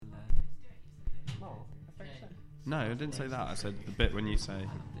No, I didn't say that. I said the bit when you say,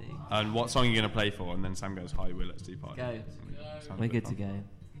 and what song are you going to play for? And then Sam goes, hi, Will, let's do party. Go. We're good to go.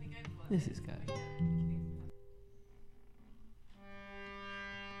 This is go.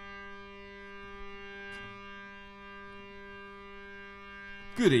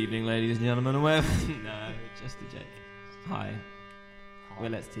 Good evening, ladies and gentlemen. No, just a joke. Hi. We're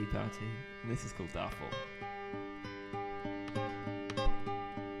Let's Tea Party, and this is called Darfall.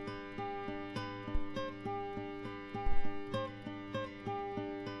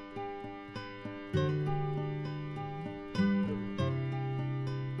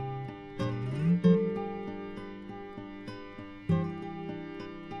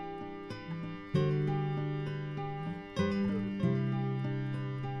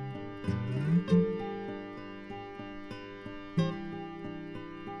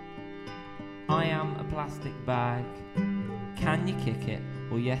 I am a plastic bag. Can you kick it?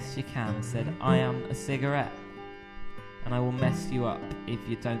 Well, yes you can. Said I am a cigarette, and I will mess you up if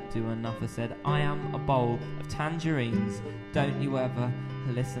you don't do enough. I said I am a bowl of tangerines. Don't you ever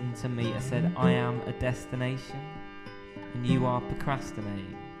listen to me. I said I am a destination, and you are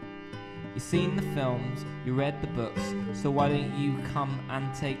procrastinating. You've seen the films, you read the books, so why don't you come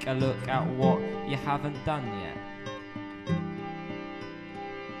and take a look at what you haven't done yet?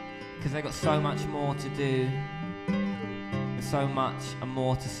 Because I got so much more to do, and so much and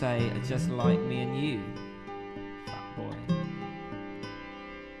more to say, just like me and you, fat boy.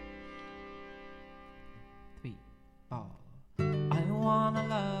 3, 4. I wanna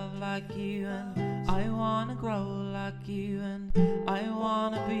love like you, and I wanna grow like you, and I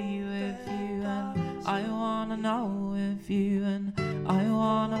wanna be with you, and I wanna know with you, and I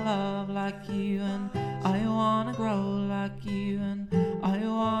wanna love like you, and I wanna grow like you, and I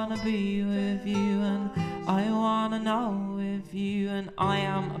wanna be with you, and I wanna know with you, and I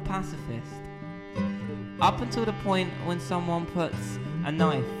am a pacifist. Up until the point when someone puts a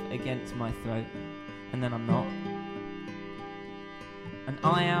knife against my throat, and then I'm not. And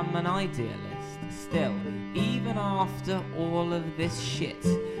I am an idealist, still, even after all of this shit,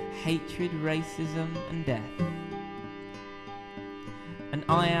 hatred, racism, and death. And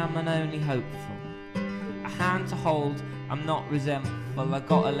I am an only hopeful, a hand to hold. I'm not resentful, I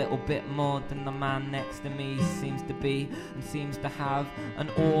got a little bit more than the man next to me seems to be and seems to have, and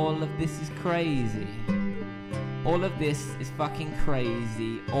all of this is crazy. All of this is fucking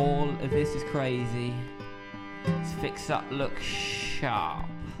crazy. All of this is crazy. Let's fix up, look sharp.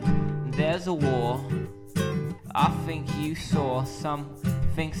 There's a war. I think you saw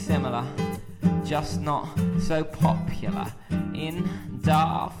something similar, just not so popular. In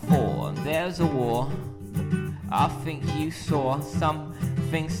Darfur, there's a war. I think you saw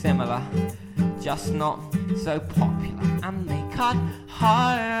something similar, just not so popular. And they cut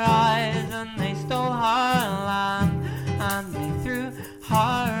her eyes, and they stole her land, and they threw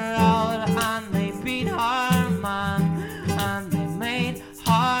her out, and they beat her man, and they made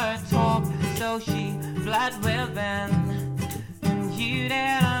her talk, so she fled within. And you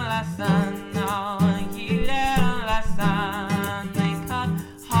didn't listen, no, you didn't listen. They cut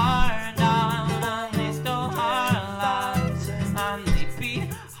her down, and they stole her land, and they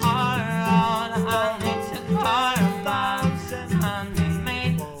beat her out, and they took her man, and they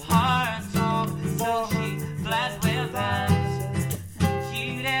made her talk, so she fled within. You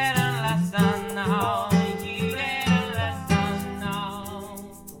didn't listen, no, you didn't listen, no.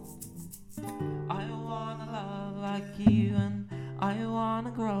 I wanna love like you, and I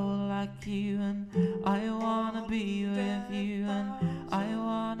wanna grow like you, and I wanna be with you, and I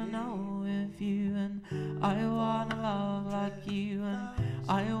wanna know with you, and I wanna love like you, and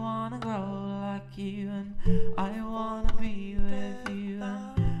I wanna grow like you, and I wanna be